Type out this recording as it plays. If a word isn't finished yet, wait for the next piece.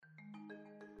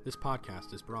This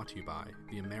podcast is brought to you by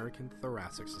the American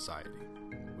Thoracic Society.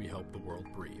 We help the world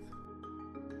breathe.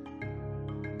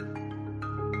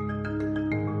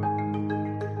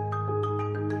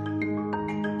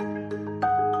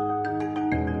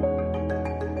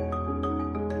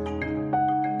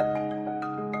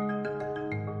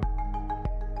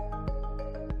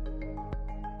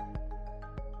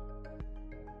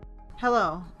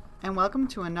 Hello, and welcome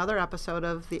to another episode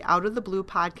of the Out of the Blue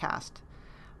podcast.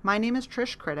 My name is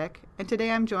Trish Critic, and today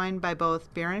I'm joined by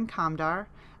both Biren Kamdar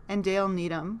and Dale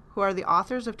Needham, who are the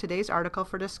authors of today's article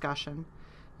for discussion,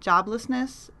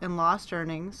 Joblessness and Lost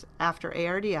Earnings After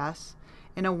ARDS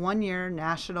in a One-Year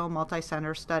National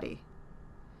Multi-Center Study.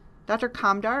 Dr.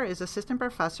 Kamdar is Assistant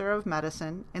Professor of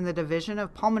Medicine in the Division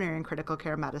of Pulmonary and Critical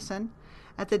Care Medicine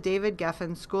at the David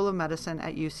Geffen School of Medicine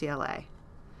at UCLA.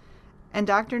 And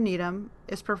Dr. Needham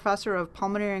is Professor of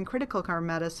Pulmonary and Critical Care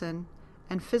Medicine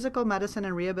and Physical Medicine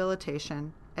and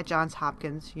Rehabilitation at Johns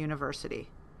Hopkins University.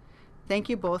 Thank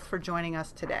you both for joining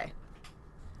us today.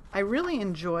 I really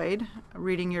enjoyed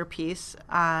reading your piece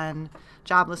on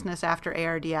joblessness after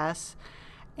ARDS,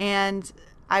 and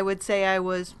I would say I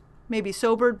was maybe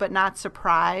sobered but not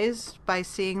surprised by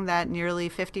seeing that nearly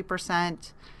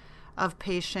 50% of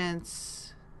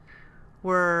patients who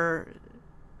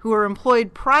were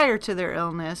employed prior to their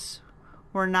illness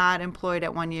were not employed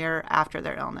at 1 year after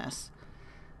their illness.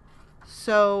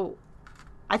 So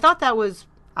I thought that was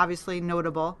obviously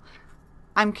notable.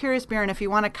 I'm curious, Biren, if you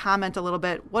want to comment a little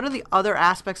bit, what are the other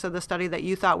aspects of the study that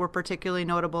you thought were particularly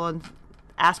notable and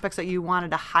aspects that you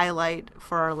wanted to highlight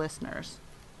for our listeners?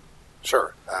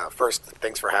 Sure. First,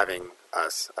 thanks for having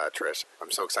us, Trish.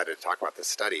 I'm so excited to talk about this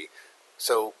study.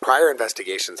 So prior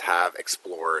investigations have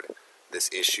explored this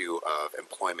issue of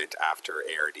employment after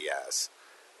ARDS.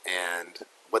 And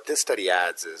what this study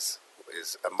adds is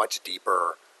a much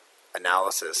deeper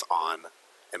analysis on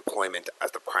employment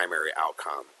as the primary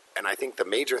outcome. And I think the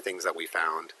major things that we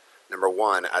found, number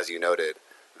one, as you noted,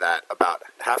 that about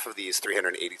half of these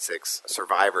 386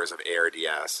 survivors of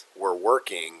ARDS were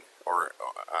working or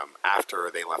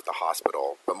after they left the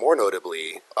hospital. But more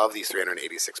notably, of these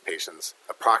 386 patients,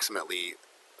 approximately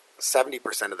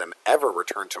 70% of them ever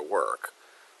returned to work,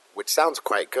 which sounds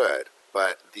quite good.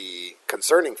 But the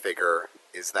concerning figure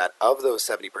is that of those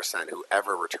 70% who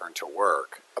ever returned to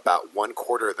work, about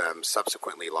 1/4 of them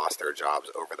subsequently lost their jobs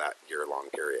over that year-long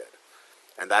period.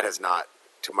 And that has not,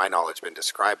 to my knowledge, been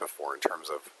described before in terms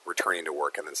of returning to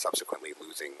work and then subsequently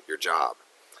losing your job.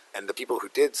 And the people who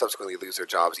did subsequently lose their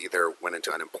jobs either went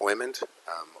into unemployment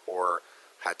or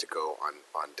had to go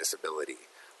on disability,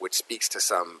 which speaks to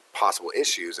some possible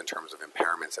issues in terms of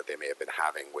impairments that they may have been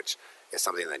having, which is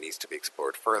something that needs to be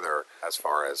explored further as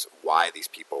far as why these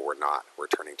people were not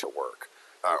returning to work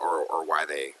or why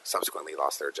they subsequently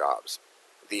lost their jobs.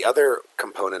 The other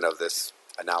component of this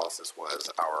analysis was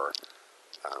our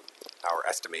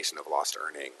estimation of lost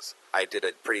earnings. I did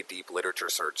a pretty deep literature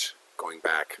search going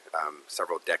back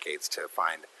several decades to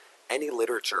find any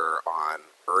literature on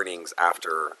earnings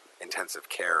after intensive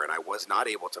care, and I was not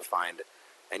able to find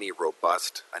any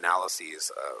robust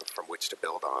analyses from which to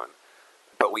build on.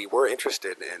 But we were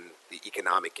interested in the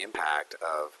economic impact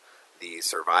of the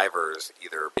survivors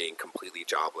either being completely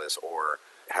jobless or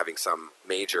having some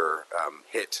major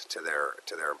hit to their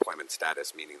employment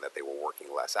status, meaning that they were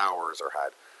working less hours or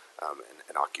had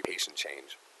an occupation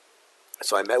change.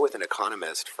 So I met with an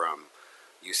economist from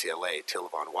UCLA, Till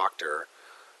van Wachter,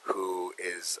 who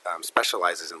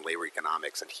specializes in labor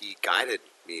economics, and he guided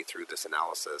me through this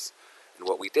analysis. And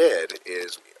what we did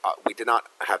is we did not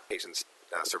have patients'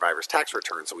 survivors' tax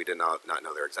returns, so we did not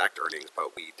know their exact earnings,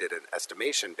 but we did an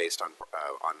estimation based on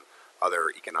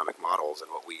other economic models. And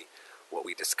what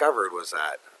we discovered was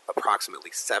that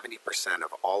approximately 70%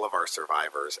 of all of our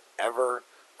survivors ever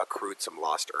accrued some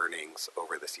lost earnings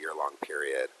over this year-long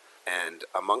period. And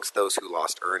amongst those who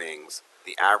lost earnings,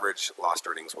 the average lost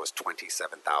earnings was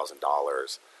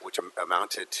 $27,000, which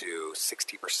amounted to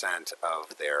 60%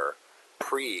 of their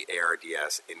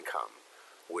pre-ARDS income,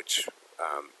 which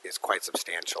is quite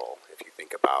substantial if you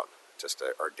think about just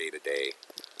our day-to-day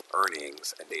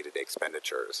earnings and day-to-day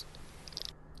expenditures.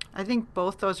 I think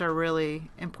both those are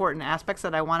really important aspects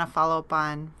that I want to follow up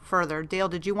on further. Dale,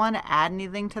 did you want to add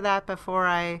anything to that before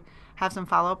I have some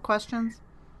follow-up questions?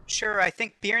 Sure. I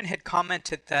think Biren had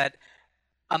commented that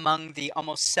among the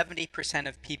almost 70%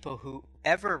 of people who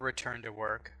ever returned to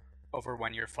work over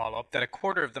 1 year follow-up, that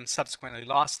 1/4 of them subsequently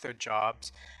lost their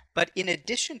jobs. But in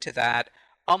addition to that,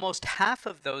 almost half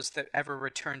of those that ever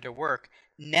returned to work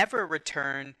never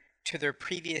returned to their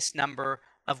previous number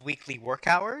of weekly work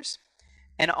hours.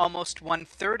 and almost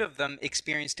 1/3 of them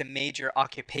experienced a major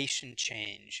occupation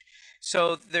change.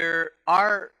 So there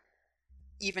are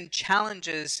even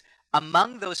challenges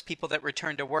among those people that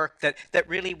return to work that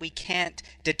really we can't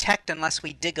detect unless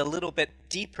we dig a little bit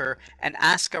deeper and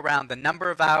ask around the number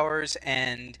of hours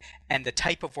and the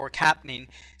type of work happening.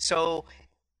 So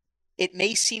it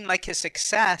may seem like a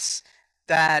success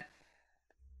that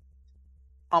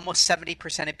almost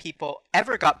 70% of people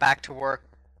ever got back to work,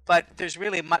 but there's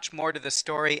really much more to the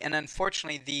story, and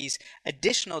unfortunately these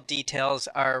additional details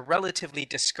are relatively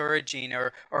discouraging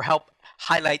or help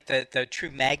highlight the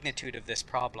true magnitude of this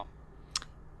problem.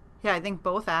 Yeah, I think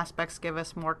both aspects give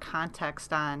us more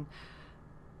context on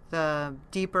the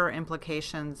deeper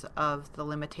implications of the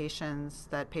limitations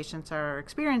that patients are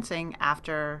experiencing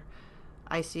after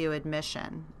ICU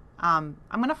admission. I'm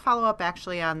going to follow up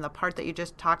actually on the part that you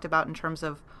just talked about in terms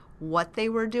of what they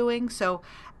were doing. So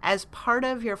as part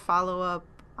of your follow-up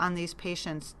on these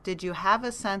patients, did you have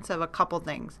a sense of a couple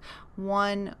things?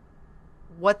 One,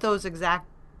 what those exact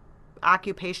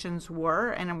occupations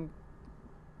were, and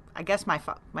I guess my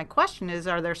question is,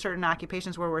 are there certain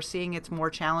occupations where we're seeing it's more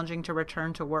challenging to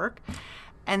return to work?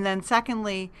 And then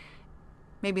secondly,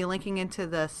 maybe linking into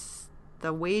the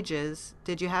wages,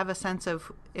 did you have a sense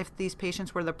of if these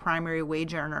patients were the primary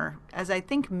wage earner? As I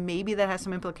think maybe that has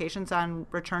some implications on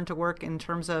return to work in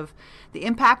terms of the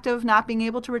impact of not being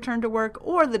able to return to work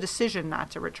or the decision not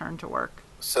to return to work.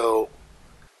 So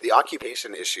the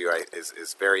occupation issue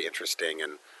is very interesting,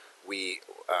 and we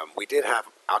did have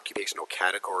occupational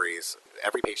categories.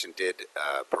 Every patient did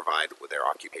provide with their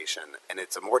occupation, and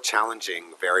it's a more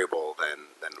challenging variable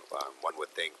than one would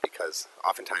think, because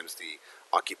oftentimes the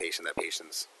occupation that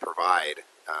patients provide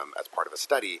as part of a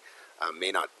study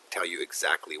may not tell you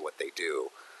exactly what they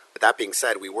do. But that being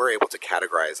said, we were able to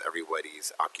categorize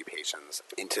everybody's occupations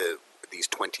into these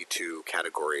 22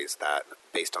 categories that,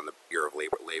 based on the Bureau of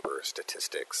Labor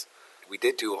statistics. We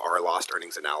did do our lost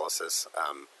earnings analysis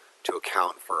to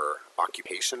account for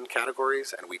occupation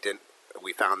categories, and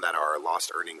we found that our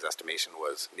lost earnings estimation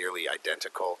was nearly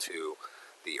identical to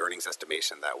the earnings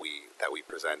estimation that we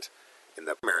present in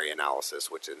the primary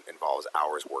analysis, which involves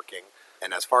hours working.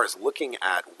 And as far as looking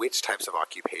at which types of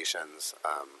occupations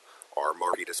are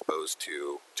more predisposed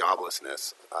to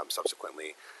joblessness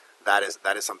subsequently, that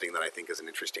is something that I think is an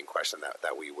interesting question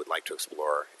that we would like to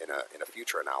explore in a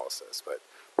future analysis, but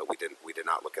we did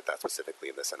not look at that specifically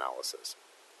in this analysis.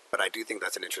 But I do think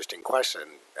that's an interesting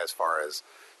question as far as,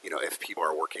 if people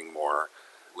are working more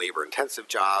labor-intensive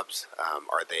jobs,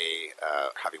 are they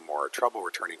having more trouble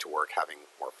returning to work, having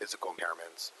more physical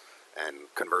impairments?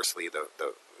 And conversely,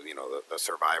 the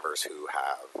survivors who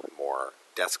have more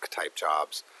desk-type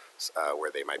jobs,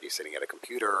 where they might be sitting at a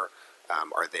computer,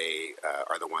 are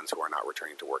the ones who are not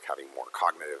returning to work having more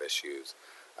cognitive issues?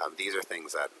 These are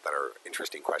things that are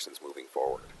interesting questions moving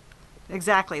forward.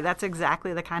 Exactly. That's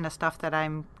exactly the kind of stuff that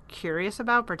I'm curious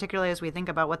about, particularly as we think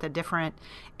about what the different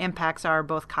impacts are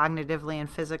both cognitively and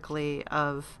physically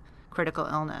of critical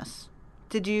illness.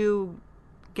 Did you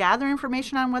gather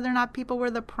information on whether or not people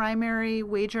were the primary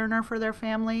wage earner for their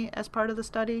family as part of the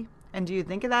study? And do you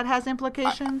think that has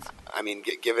implications? I mean,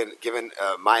 given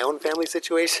my own family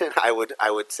situation, I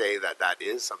would say that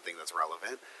is something that's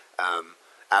relevant.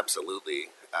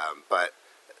 Absolutely. But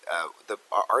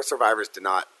our survivors did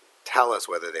not tell us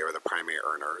whether they were the primary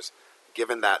earners.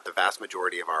 Given that the vast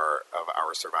majority of our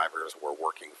survivors were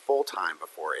working full time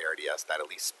before ARDS, that at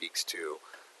least speaks to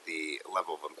the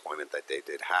level of employment that they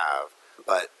did have.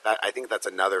 But I think that's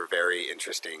another very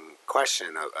interesting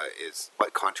question: is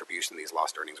what contribution these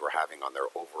lost earnings were having on their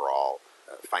overall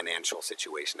financial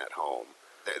situation at home.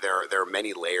 There are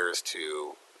many layers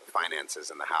to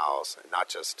finances in the house, not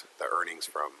just the earnings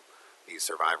from these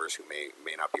survivors who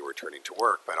may not be returning to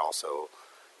work, but also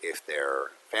if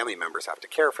their family members have to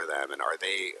care for them, and are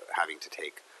they having to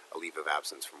take a leave of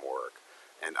absence from work,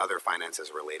 and other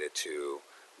finances related to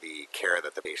the care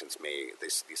that the patients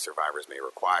these survivors may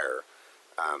require.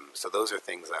 So those are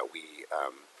things that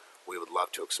we would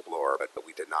love to explore, but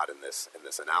we did not in this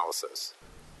analysis.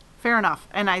 Fair enough.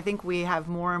 And I think we have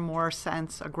more and more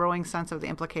a growing sense of the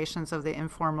implications of the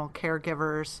informal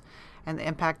caregivers and the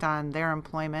impact on their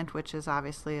employment, which is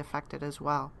obviously affected as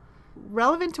well.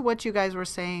 Relevant to what you guys were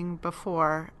saying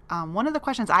before, one of the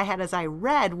questions I had as I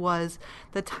read was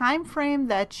the time frame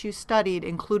that you studied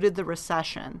included the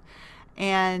recession.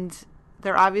 And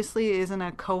there obviously isn't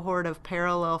a cohort of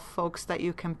parallel folks that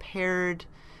you compared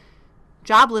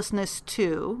joblessness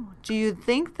to. Do you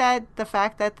think that the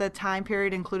fact that the time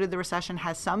period included the recession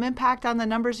has some impact on the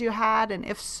numbers you had? And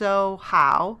if so,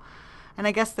 how? And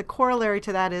I guess the corollary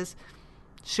to that is,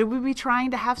 should we be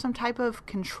trying to have some type of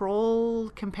control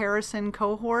comparison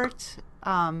cohort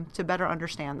to better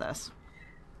understand this?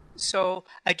 So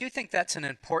I do think that's an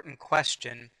important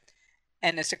question.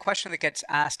 And it's a question that gets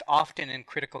asked often in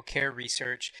critical care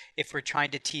research if we're trying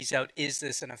to tease out, is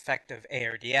this an effect of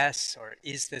ARDS or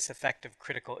is this effect of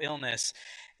critical illness?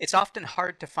 It's often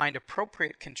hard to find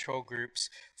appropriate control groups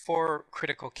for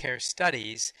critical care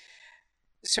studies.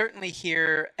 Certainly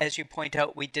here, as you point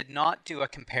out, we did not do a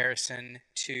comparison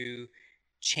to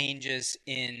changes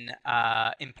in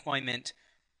employment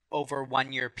over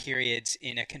 1-year periods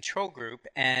in a control group.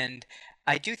 And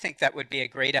I do think that would be a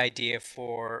great idea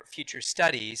for future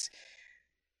studies.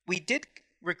 We did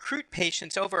recruit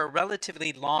patients over a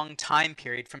relatively long time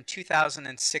period from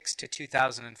 2006 to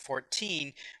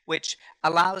 2014, which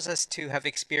allows us to have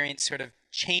experienced sort of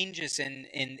changes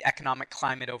in economic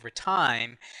climate over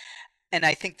time. And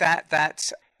I think that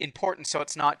that's important, so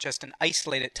it's not just an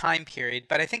isolated time period.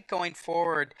 But I think going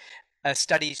forward,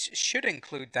 studies should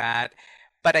include that.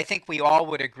 But I think we all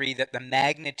would agree that the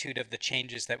magnitude of the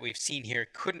changes that we've seen here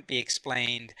couldn't be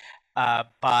explained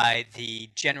by the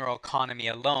general economy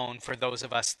alone. For those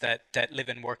of us that live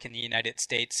and work in the United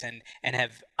States and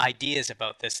have ideas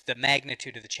about this, the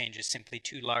magnitude of the change is simply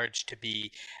too large to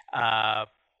be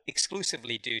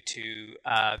exclusively due to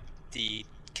the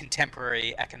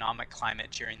contemporary economic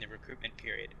climate during the recruitment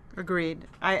period. Agreed.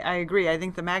 I agree. I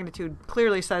think the magnitude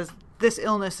clearly says this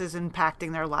illness is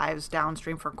impacting their lives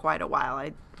downstream for quite a while.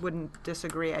 I wouldn't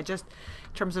disagree. I just,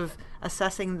 in terms of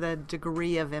assessing the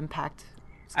degree of impact.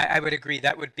 I would agree.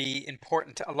 That would be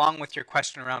important, along with your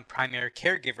question around primary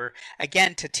caregiver.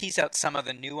 Again, to tease out some of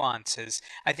the nuances,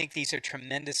 I think these are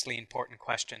tremendously important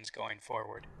questions going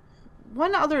forward.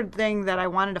 One other thing that I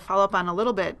wanted to follow up on a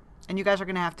little bit, and you guys are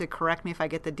going to have to correct me if I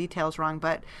get the details wrong,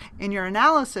 but in your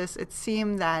analysis, it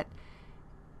seemed that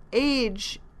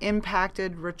age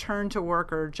impacted return to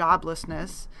work or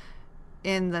joblessness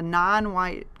in the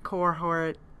non-white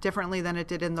cohort differently than it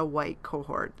did in the white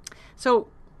cohort. So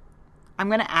I'm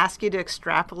going to ask you to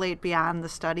extrapolate beyond the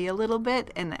study a little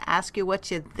bit and ask you what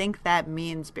you think that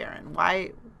means, Baron.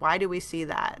 Why do we see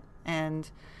that? And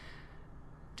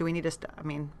do we need to,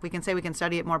 we can say we can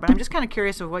study it more, but I'm just kind of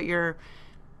curious of what your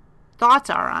thoughts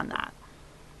are on that.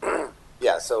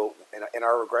 Yeah, so in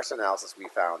our regression analysis, we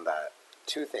found that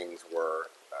two things were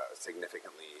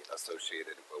significantly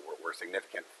associated, were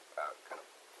significant kind of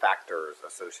factors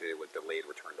associated with delayed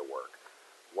return to work.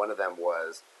 One of them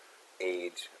was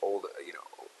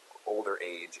older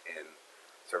age in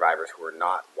survivors who were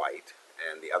not white,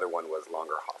 and the other one was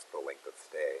longer hospital length of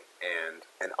stay. And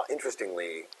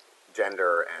interestingly,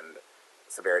 gender and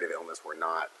severity of illness were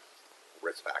not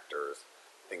risk factors,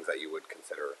 things that you would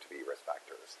consider to be risk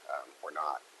factors, were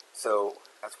not. So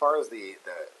as far as the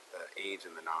age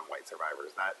and the non-white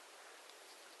survivors, that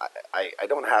I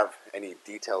don't have any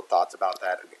detailed thoughts about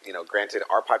that. Granted,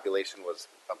 our population was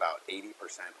about 80%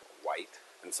 white,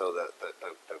 and so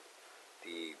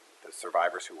the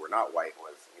survivors who were not white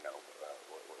was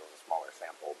a smaller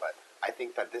sample. But I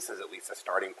think that this is at least a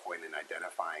starting point in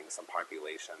identifying some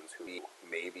populations who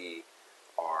maybe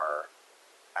are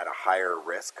at a higher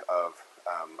risk of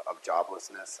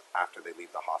joblessness after they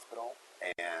leave the hospital.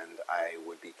 And I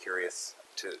would be curious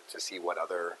to see what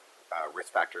other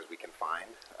risk factors we can find.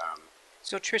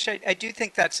 So Trish, I do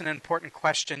think that's an important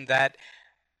question that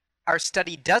our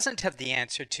study doesn't have the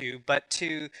answer to, but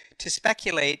to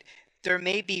speculate, there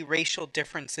may be racial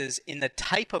differences in the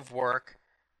type of work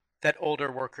that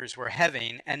older workers were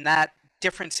having, and that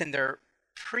difference in their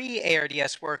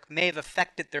pre-ARDS work may have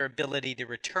affected their ability to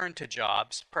return to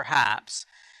jobs, perhaps.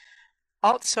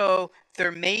 Also,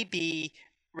 there may be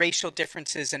racial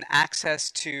differences in access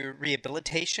to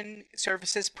rehabilitation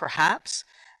services, perhaps.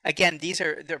 Again,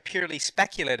 they're purely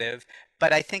speculative,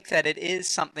 but I think that it is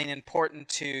something important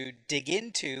to dig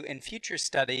into in future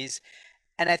studies.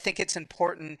 And I think it's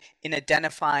important in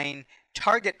identifying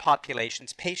target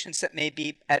populations, patients that may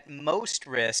be at most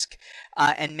risk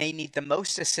and may need the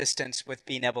most assistance with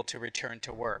being able to return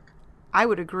to work. I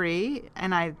would agree,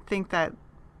 and I think that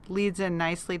leads in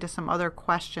nicely to some other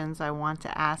questions I want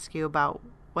to ask you about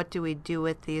what do we do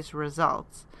with these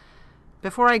results.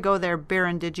 Before I go there,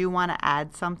 Baron, did you want to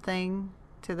add something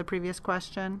to the previous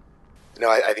question? No,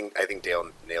 I think Dale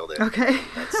nailed it. Okay.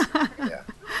 Yeah.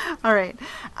 All right.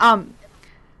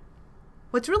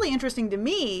 What's really interesting to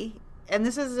me, and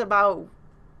this is about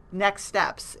next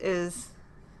steps, is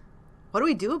what do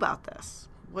we do about this?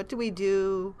 What do we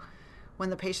do when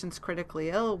the patient's critically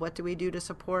ill? What do we do to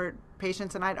support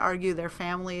patients, and I'd argue their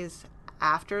families,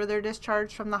 after they're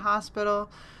discharged from the hospital?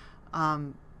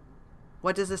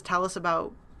 What does this tell us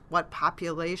about what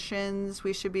populations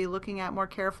we should be looking at more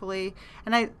carefully?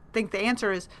 And I think the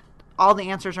answer is all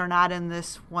the answers are not in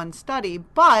this one study,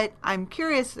 but I'm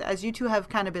curious, as you two have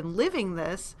kind of been living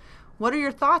this, what are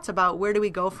your thoughts about where do we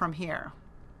go from here?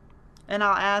 And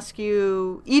I'll ask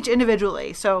you each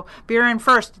individually. So, Biren,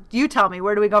 first, you tell me,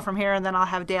 where do we go from here? And then I'll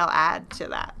have Dale add to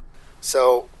that.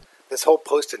 So this whole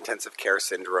post-intensive care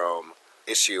syndrome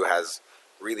issue has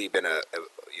really been a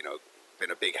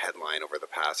big headline over the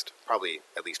past probably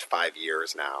at least 5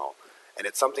 years now. And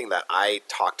it's something that I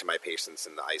talk to my patients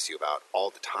in the ICU about all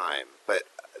the time. But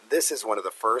this is one of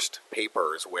the first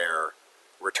papers where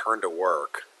return to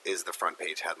work is the front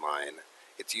page headline.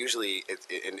 It's usually,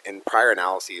 in prior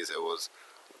analyses, it was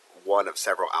one of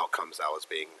several outcomes that was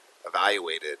being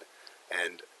evaluated.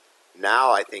 And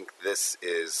now I think this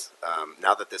is,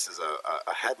 now that this is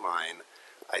a headline,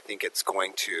 I think it's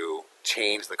going to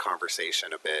change the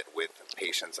conversation a bit with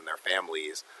patients and their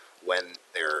families when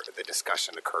the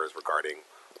discussion occurs regarding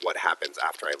what happens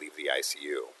after I leave the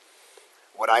ICU.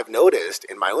 What I've noticed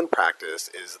in my own practice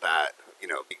is that,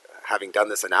 having done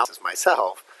this analysis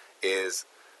myself, is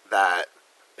that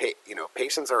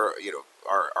patients are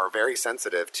very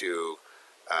sensitive to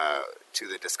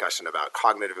the discussion about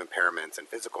cognitive impairments and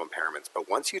physical impairments. But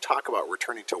once you talk about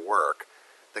returning to work,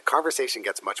 the conversation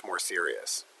gets much more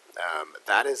serious.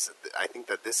 I think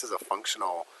that this is a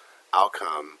functional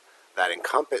outcome that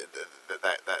encompasses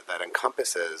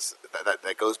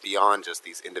that goes beyond just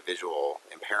these individual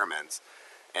impairments,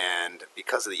 and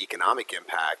because of the economic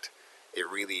impact, it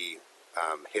really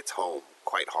hits home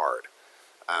quite hard.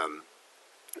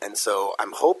 And so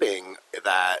I'm hoping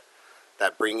that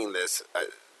bringing this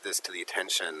to the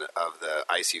attention of the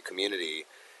ICU community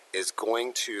is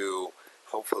going to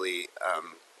hopefully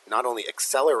not only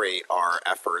accelerate our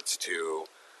efforts to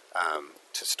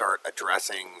start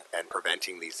addressing and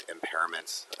preventing these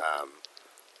impairments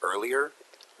earlier,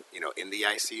 in the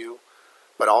ICU,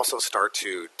 but also start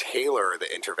to tailor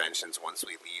the interventions once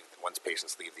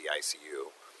patients leave the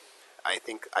ICU. I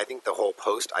think the whole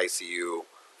post-ICU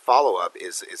follow-up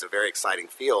is a very exciting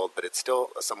field, but it's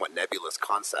still a somewhat nebulous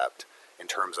concept in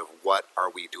terms of what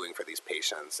are we doing for these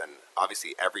patients. And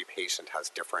obviously every patient has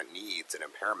different needs and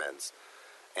impairments.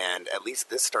 And at least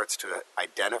this starts to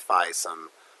identify some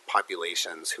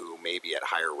populations who may be at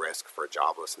higher risk for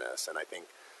joblessness. And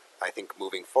I think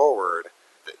moving forward,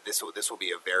 this will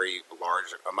be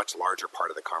a much larger part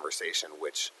of the conversation,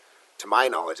 which, to my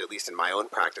knowledge, at least in my own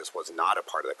practice, was not a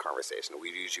part of the conversation.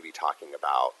 We'd usually be talking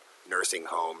about nursing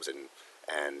homes and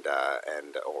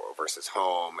versus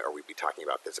home, or we'd be talking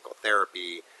about physical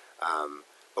therapy,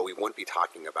 but we wouldn't be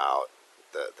talking about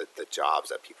the jobs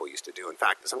that people used to do. In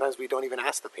fact, sometimes we don't even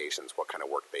ask the patients what kind of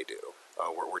work they do.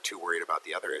 We're too worried about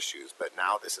the other issues. But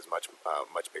now this is much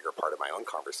bigger part of my own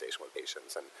conversation with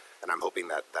patients, and I'm hoping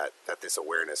that this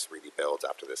awareness really builds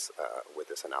after this with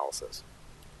this analysis.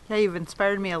 Yeah, you've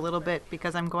inspired me a little bit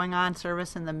because I'm going on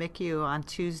service in the MICU on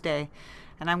Tuesday,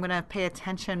 and I'm going to pay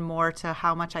attention more to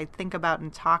how much I think about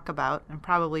and talk about, and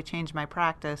probably change my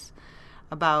practice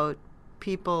about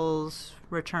people's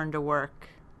return to work.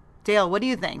 Dale, what do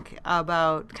you think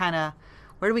about kind of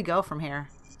where do we go from here?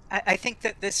 I think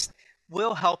that this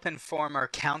will help inform our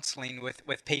counseling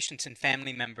with patients and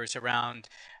family members around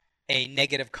a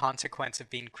negative consequence of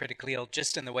being critically ill,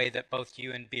 just in the way that both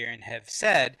you and Biren have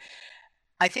said.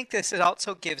 I think this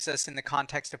also gives us, in the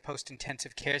context of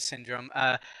post-intensive care syndrome,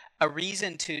 a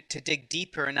reason to dig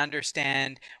deeper and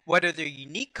understand what are the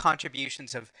unique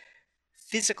contributions of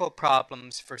physical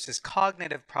problems versus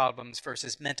cognitive problems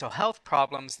versus mental health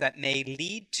problems that may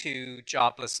lead to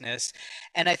joblessness.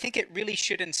 And I think it really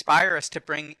should inspire us to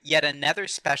bring yet another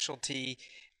specialty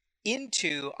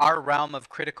into our realm of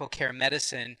critical care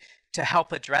medicine to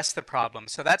help address the problem.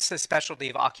 So that's the specialty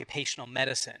of occupational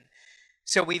medicine.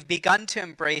 So we've begun to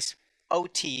embrace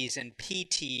OTs and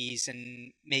PTs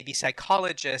and maybe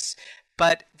psychologists,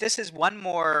 but this is one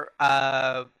more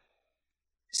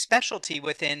specialty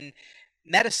within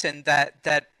medicine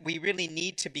that we really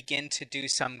need to begin to do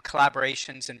some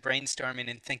collaborations and brainstorming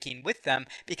and thinking with them,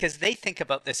 because they think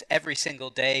about this every single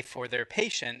day for their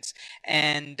patients,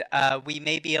 and we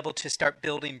may be able to start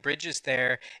building bridges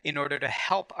there in order to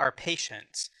help our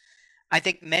patients. I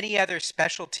think many other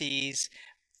specialties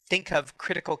think of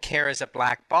critical care as a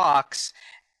black box,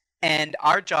 and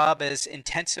our job as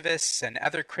intensivists and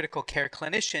other critical care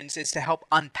clinicians is to help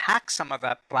unpack some of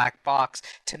that black box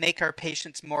to make our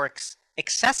patients more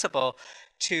accessible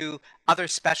to other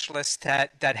specialists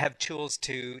that have tools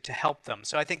to help them.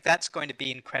 So I think that's going to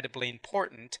be incredibly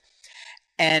important.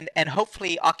 And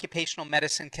hopefully occupational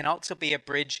medicine can also be a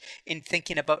bridge in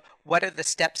thinking about what are the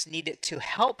steps needed to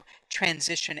help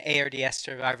transition ARDS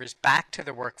survivors back to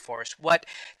the workforce. What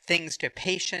things do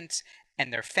patients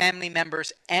and their family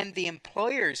members and the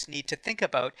employers need to think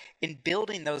about in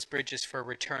building those bridges for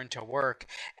return to work,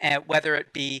 whether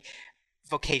it be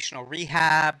vocational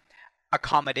rehab,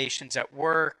 accommodations at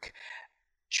work,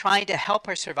 trying to help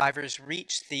our survivors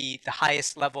reach the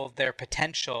highest level of their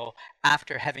potential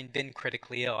after having been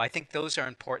critically ill. I think those are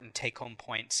important take-home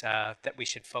points that we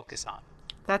should focus on.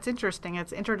 That's interesting.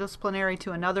 It's interdisciplinary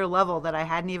to another level that I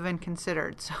hadn't even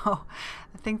considered. So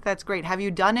I think that's great. Have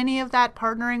you done any of that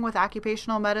partnering with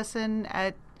occupational medicine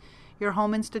at your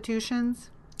home institutions?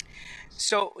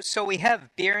 So we have,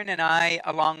 Biren and I,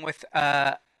 along with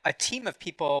a team of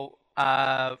people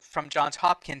from Johns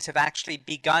Hopkins, have actually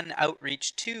begun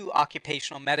outreach to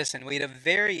occupational medicine. We had a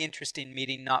very interesting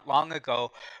meeting not long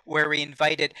ago where we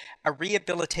invited a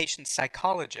rehabilitation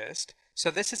psychologist. So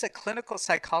this is a clinical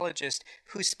psychologist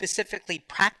who specifically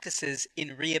practices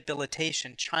in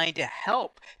rehabilitation, trying to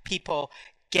help people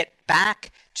get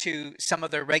back to some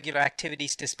of their regular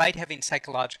activities despite having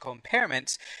psychological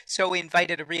impairments. So we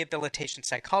invited a rehabilitation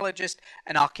psychologist,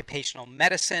 an occupational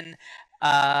medicine,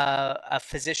 a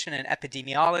physician and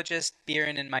epidemiologist,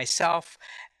 Biren and myself,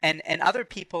 and other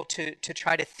people to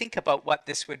try to think about what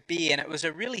this would be. And it was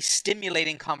a really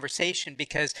stimulating conversation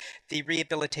because the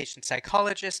rehabilitation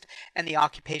psychologist and the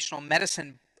occupational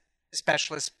medicine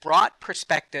specialists brought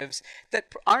perspectives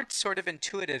that aren't sort of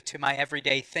intuitive to my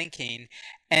everyday thinking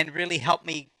and really helped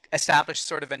me establish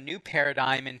sort of a new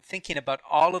paradigm in thinking about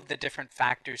all of the different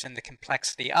factors and the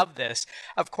complexity of this.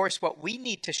 Of course, what we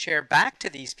need to share back to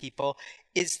these people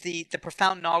is the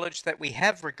profound knowledge that we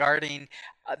have regarding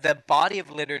the body of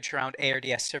literature around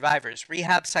ARDS survivors.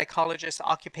 Rehab psychologists,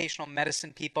 occupational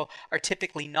medicine people are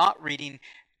typically not reading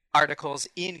articles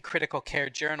in critical care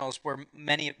journals where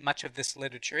much of this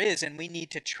literature is, and we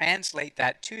need to translate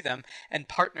that to them and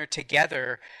partner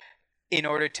together in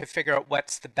order to figure out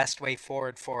what's the best way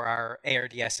forward for our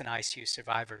ARDS and ICU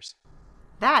survivors.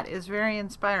 That is very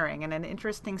inspiring and an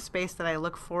interesting space that I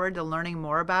look forward to learning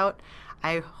more about.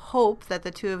 I hope that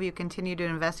the two of you continue to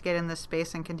investigate in this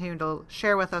space and continue to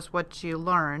share with us what you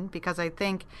learn, because I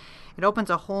think it opens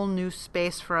a whole new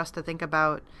space for us to think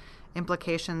about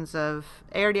implications of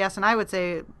ARDS, and I would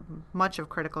say much of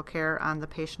critical care on the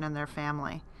patient and their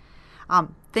family.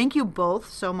 Thank you both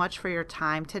so much for your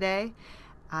time today.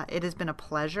 It has been a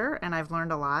pleasure, and I've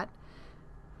learned a lot.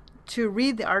 To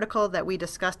read the article that we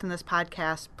discussed in this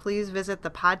podcast, please visit the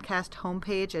podcast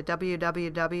homepage at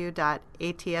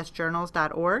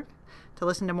www.atsjournals.org. To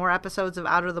listen to more episodes of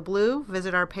Out of the Blue,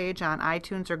 visit our page on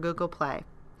iTunes or Google Play.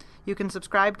 You can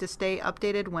subscribe to stay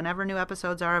updated whenever new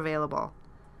episodes are available.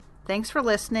 Thanks for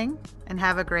listening, and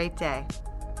have a great day.